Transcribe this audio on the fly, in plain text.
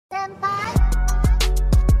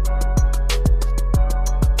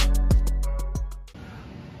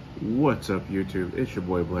What's up YouTube? It's your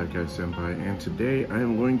boy Black Guy Senpai, and today I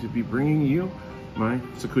am going to be bringing you my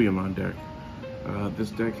Sakuyamon deck. This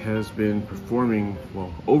deck has been performing,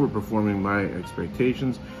 well, overperforming my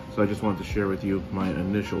expectations, so I just wanted to share with you my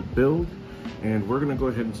initial build, and we're going to go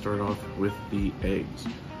ahead and start off with the eggs.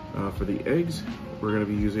 For the eggs, we're going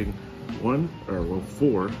to be using only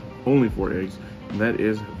four eggs, and that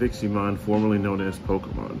is Viximon, formerly known as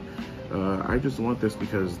Pokemon. I just want this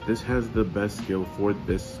because this has the best skill for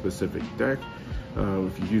this specific deck.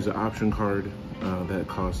 If you use an option card that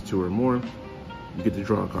costs 2 or more, you get to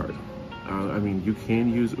draw a card. I mean, you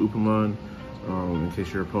can use Upamon in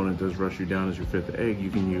case your opponent does rush you down as your 5th egg. You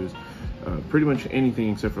can use pretty much anything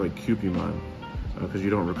except for like Cupimon because you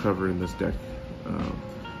don't recover in this deck.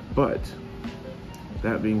 But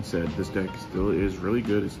that being said, this deck still is really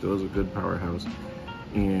good. It still is a good powerhouse,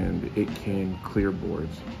 and it can clear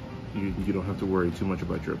boards. You don't have to worry too much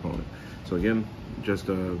about your opponent. So again, just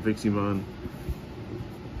Viximon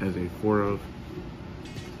as a 4-of.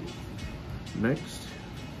 Next,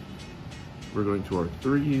 we're going to our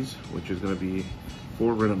 3s, which is going to be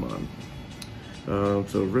 4 Renamon.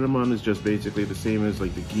 So Renamon is just basically the same as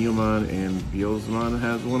like the Guiamon and Beelzemon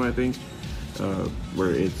has one, I think,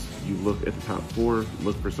 where it's you look at the top 4,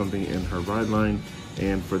 look for something in her ride line,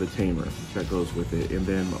 and for the tamer that goes with it. And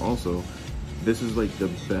then also, this is like the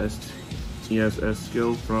best ESS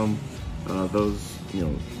skill from those,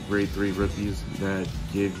 grade 3 rookies that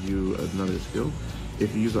give you another skill.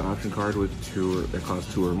 If you use an option card with that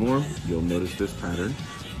costs 2 or more, you'll notice this pattern.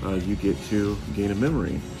 You get to gain a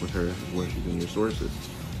memory with her when she's in your sources.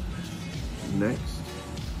 Next,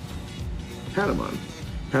 Patamon.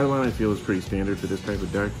 Patamon, I feel, is pretty standard for this type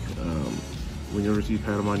of deck. When you receive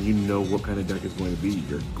Patamon, you know what kind of deck it's going to be.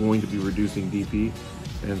 You're going to be reducing DP,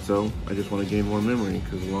 and so I just want to gain more memory,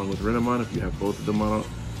 because along with Renamon, if you have both of them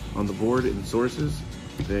on the board in sources,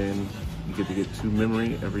 then you get to get 2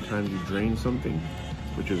 memory every time you drain something,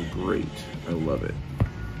 which is great. I love it.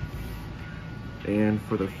 And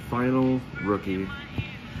for the final rookie,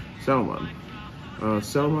 Salmon.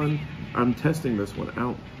 Salmon, I'm testing this one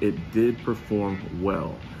out. It did perform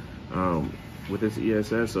well. With its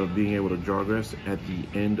ESS of being able to draw grass at the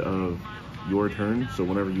end of your turn, so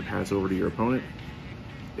whenever you pass over to your opponent,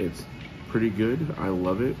 it's pretty good. I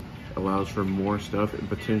love it. Allows for more stuff and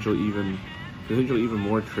potentially even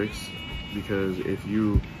more tricks, because if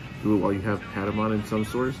you do it while you have Patamon in some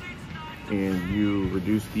source and you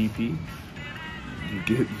reduce DP,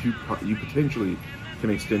 you potentially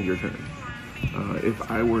can extend your turn. If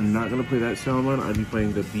I were not going to play that Salmon, I'd be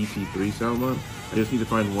playing the BT3 Salmon. I just need to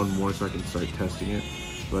find one more so I can start testing it.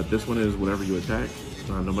 But this one is whenever you attack,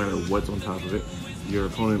 no matter what's on top of it, your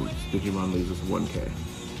opponent's Digimon loses 1k.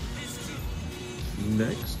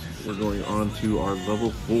 Next, we're going on to our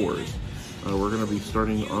level 4s. We're going to be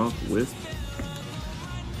starting off with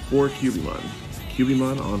 4 Cubimon.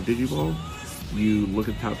 Cubimon on Digivolve. You look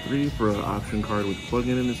at top 3 for an option card with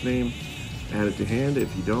plug-in in its name, add it to hand.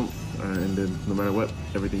 If you don't, and then no matter what,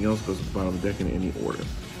 everything else goes to the bottom of the deck in any order.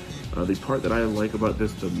 The part that I like about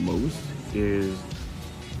this the most is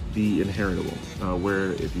the inheritable,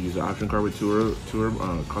 where if you use an option card with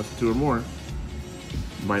cost 2 or more,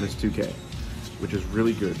 minus 2k, which is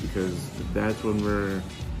really good, because that's when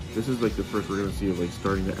this is like the first we're going to see of like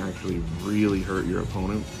starting to actually really hurt your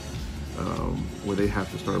opponent, where they have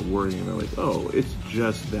to start worrying, and they're like, oh, it's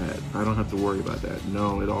just that, I don't have to worry about that.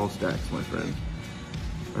 No, it all stacks, my friend.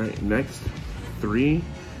 All right, next, 3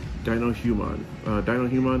 Dinohumon.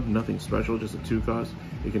 Dinohumon, nothing special, just a 2 cost.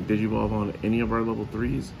 It can Digivolve on any of our level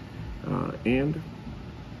 3s, and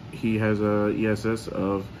he has a ESS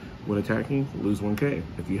of, when attacking, lose 1k.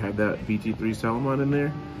 If you have that BT3 Salmon in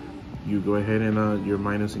there, you go ahead and you're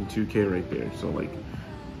minusing 2k right there. So like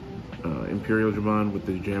Imperial Dramon with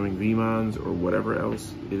the jamming Vmons or whatever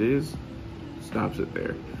else it is, stops it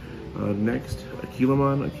there. Next,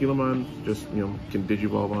 Aquilamon. Aquilamon just can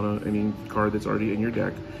Digivolve on any card that's already in your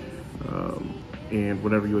deck, and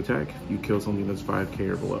whenever you attack, you kill something that's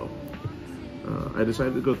 5k or below. I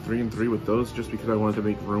decided to go 3 and 3 with those just because I wanted to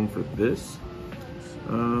make room for this.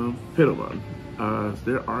 Pitomon.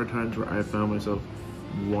 There are times where I found myself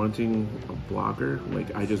wanting a blocker,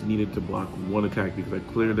 like I just needed to block one attack because I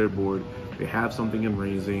cleared their board, they have something in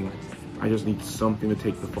raising, I just need something to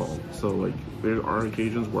take the fall. So like there are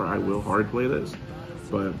occasions where I will hard play this,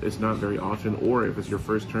 but it's not very often. Or if it's your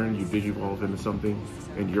first turn, you Digivolve into something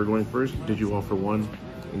and you're going first, Digivolve for 1,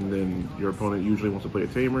 and then your opponent usually wants to play a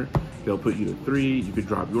tamer, they'll put you to 3, you could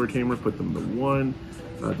drop your tamer, put them to 1,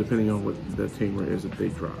 depending on what the tamer is that they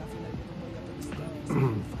drop.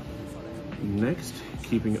 Next,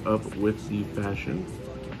 keeping up with the fashion,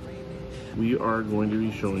 we are going to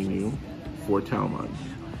be showing you for Talmon.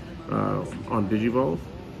 On Digivolve,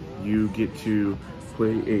 you get to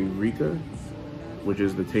play a Rika, which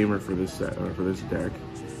is the tamer for this set, for this deck.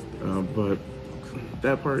 But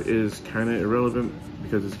that part is kind of irrelevant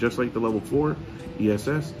because it's just like the level 4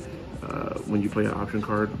 ESS. When you play an option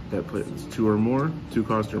card that plays 2 or more, 2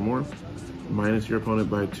 cost or more, minus your opponent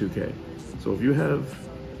by 2k. So if you have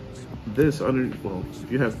this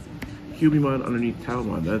if you have Cubimon underneath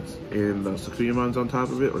Talmon, and the Sakuyamon's on top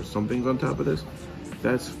of it, or something's on top of this,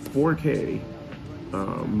 that's 4k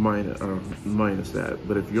minus that.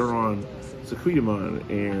 But if you're on Sakuyamon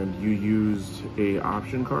and you used a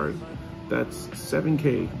option card, that's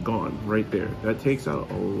 7k gone right there. That takes out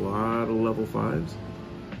a lot of level 5s,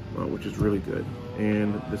 which is really good.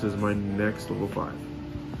 And this is my next level 5.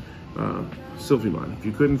 Sylphimon. If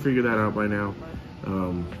you couldn't figure that out by now,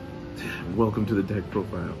 welcome to the deck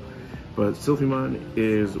profile. But Sylphimon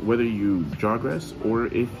is whether you Jawgrass or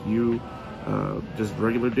if you just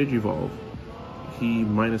regular Digivolve, he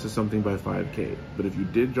minuses something by 5k. But if you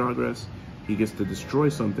did Jawgrass, he gets to destroy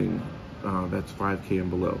something that's 5k and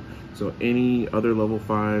below. So any other level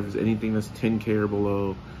 5s, anything that's 10k or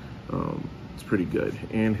below, it's pretty good.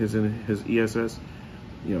 And his ESS,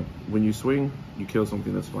 you know, when you swing, you kill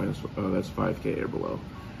something that's 5k or below,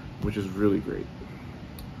 which is really great.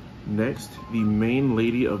 Next, the main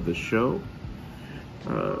lady of the show,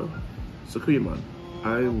 Sakuyamon.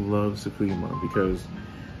 I love Sakuyamon because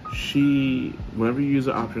she, whenever you use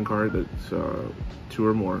an option card that's 2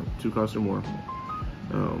 or more, 2 cost or more,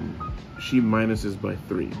 she minuses by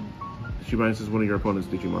 3. She minuses one of your opponent's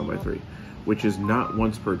Digimon by 3, which is not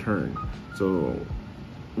once per turn. So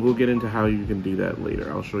we'll get into how you can do that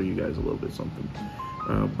later. I'll show you guys a little bit something.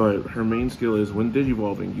 But her main skill is when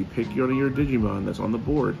Digivolving, you pick one of your Digimon that's on the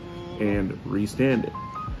board and restand it.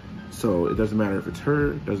 So it doesn't matter if it's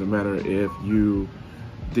her, it doesn't matter if you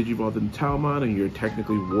Digivolved in Talmon and you're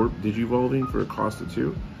technically warp Digivolving for a cost of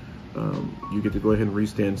 2, you get to go ahead and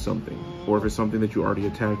restand something. Or if it's something that you already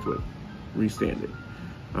attacked with, restand it.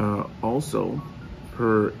 Also,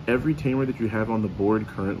 for every tamer that you have on the board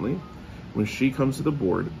currently, when she comes to the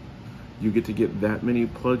board, you get to get that many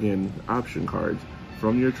plug-in option cards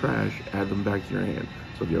from your trash, add them back to your hand.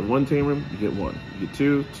 So if you have 1 tamer, you get 1. You get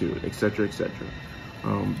 2, 2, etc., etc.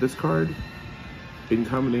 This card, in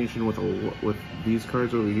combination with these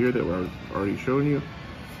cards over here that I've already shown you,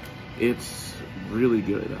 it's really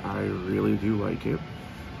good. I really do like it.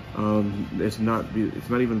 It's not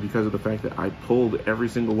even because of the fact that I pulled every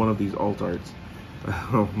single one of these alt arts,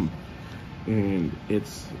 and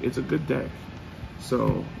it's a good deck.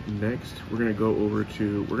 So next, we're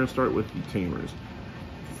gonna start with the tamers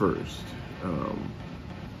first.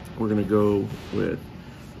 We're gonna go with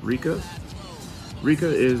Rika. Rika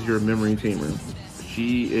is your memory tamer.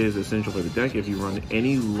 She is essential for the deck. If you run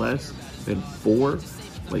any less than 4,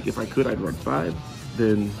 like if I could, I'd run 5,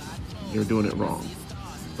 then you're doing it wrong.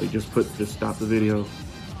 Like just stop the video,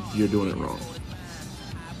 you're doing it wrong.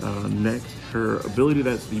 Next, her ability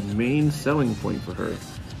that's the main selling point for her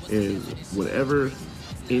is whatever,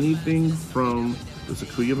 anything from the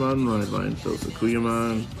Sakuyamon line, so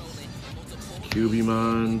Sakuyamon,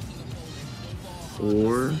 Cubimon,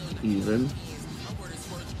 or even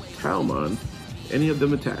Talmon, any of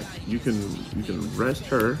them attack, you can rest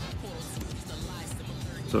her.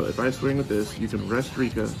 So if I swing with this, you can rest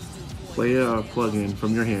Rika, play a plug-in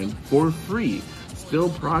from your hand for free, still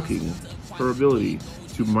proccing her ability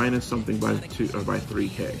to minus something by 2 or by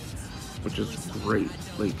 3k, which is great.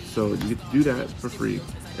 Like, so you get to do that for free,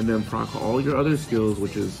 and then proc all your other skills,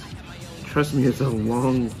 which is, trust me, it's a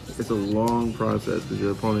long process because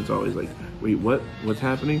your opponent's always like, wait, what's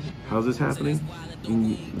happening? How's this happening?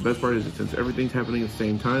 And the best part is that since everything's happening at the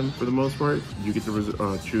same time for the most part, you get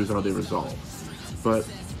to choose how they resolve. But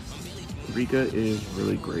Rika is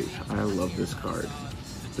really great. I love this card.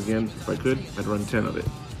 Again, if I could, I'd run 10 of it.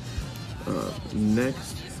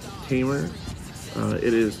 Next, tamer.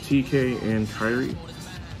 It is TK and Kyrie.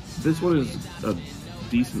 This one is a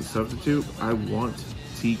decent substitute. I want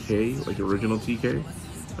TK, like original TK.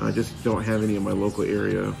 I just don't have any in my local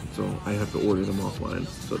area, so I have to order them offline,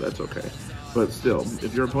 so that's okay. But still,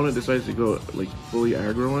 if your opponent decides to go like fully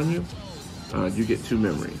aggro on you, you get 2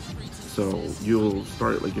 memory. So you'll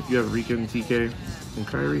start, like if you have Rika and TK and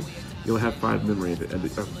Kyrie, you'll have 5 memory at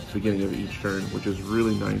the beginning of each turn, which is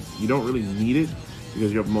really nice. You don't really need it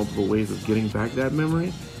because you have multiple ways of getting back that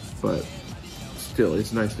memory, but still,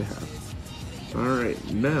 it's nice to have. All right,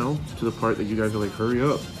 now to the part that you guys are like, hurry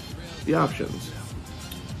up, the options.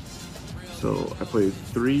 So I played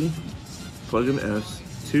 3 plug-in S,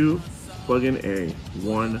 2 plug-in A,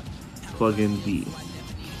 1 plug-in B.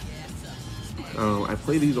 I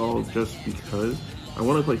play these all just because I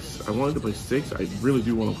wanted to play 6. I really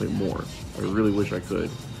do want to play more. I really wish I could,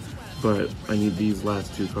 but I need these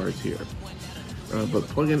last 2 cards here. But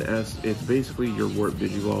plug-in S, it's basically your warp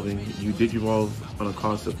digivolving. You digivolve on a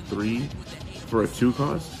cost of 3 for a 2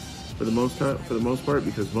 cost for the most part,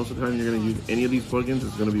 because most of the time you're going to use any of these plugins,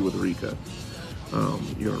 it's going to be with Rika.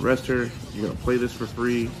 You're going to rest her, you're going to play this for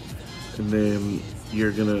free, and then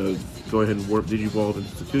you're going to go ahead and warp digivolve into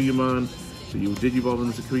Sakuyamon. So you digivolve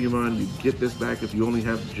into Sakuyamon, you get this back. If you only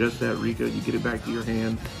have just that Rika, you get it back to your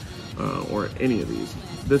hand, or any of these.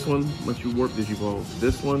 This one lets you warp digivolve.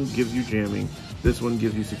 This one gives you jamming. This one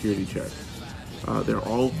gives you security check. They're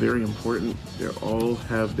all very important. They all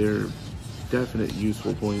have their definite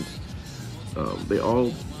useful points. They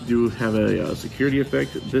all do have a security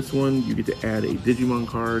effect. This one, you get to add a Digimon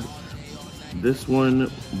card. This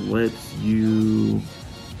one lets you,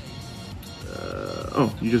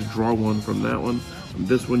 you just draw one from that one. And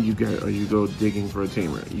this one, you go digging for a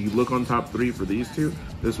tamer. You look on top 3 for these 2.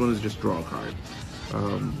 This one is just draw a card.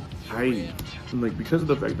 Because of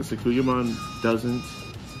the fact that Sakuyamon doesn't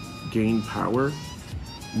gain power,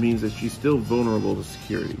 means that she's still vulnerable to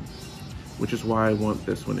security, which is why I want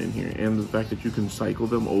this one in here. And the fact that you can cycle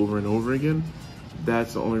them over and over again,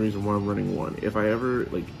 that's the only reason why I'm running 1. If I ever,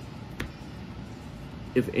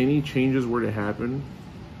 if any changes were to happen,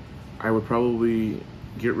 I would probably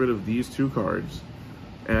get rid of these 2 cards,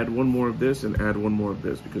 add 1 more of this, and add 1 more of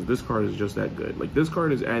this, because this card is just that good. This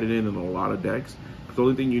card is added in a lot of decks. The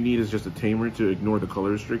only thing you need is just a tamer to ignore the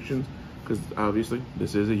color restrictions, because obviously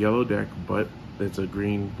this is a yellow deck, but it's a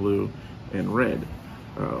green, blue, and red,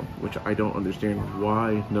 which I don't understand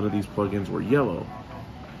why none of these plugins were yellow.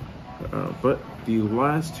 But the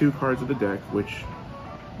last 2 cards of the deck, which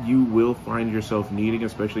you will find yourself needing,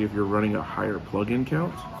 especially if you're running a higher plugin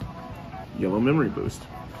count, Yellow Memory Boost.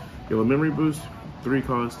 Yellow Memory Boost, 3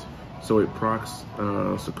 cost, so it procs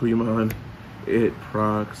Sakuyamon, it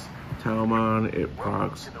procs Taomon, it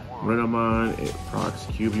procs Renamon, it procs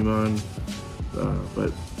Cubimon,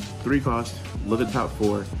 but 3 cost, look at top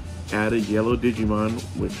 4, add a yellow Digimon,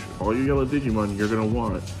 which all your yellow Digimon you're going to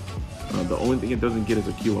want. The only thing it doesn't get is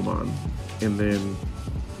a Culamon, and then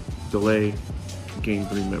delay, gain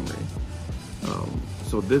 3 memory.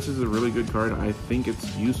 So this is a really good card. I think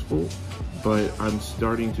it's useful, but I'm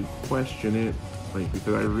starting to question it,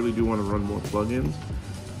 because I really do want to run more plugins.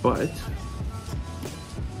 But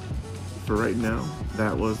for right now,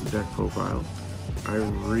 that was the deck profile. I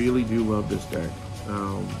really do love this deck.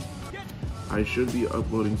 I should be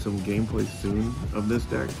uploading some gameplay soon of this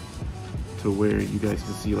deck, to where you guys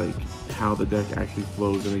can see how the deck actually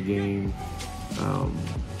flows in a game,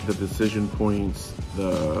 the decision points,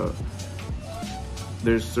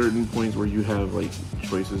 there's certain points where you have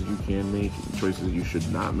choices you can make and choices you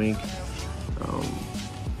should not make.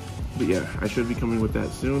 But yeah, I should be coming with that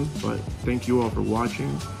soon. But thank you all for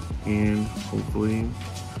watching, and hopefully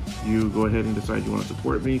you go ahead and decide you want to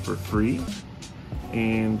support me for free,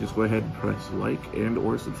 and just go ahead and press like and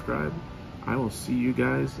or subscribe. I will see you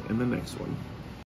guys in the next one.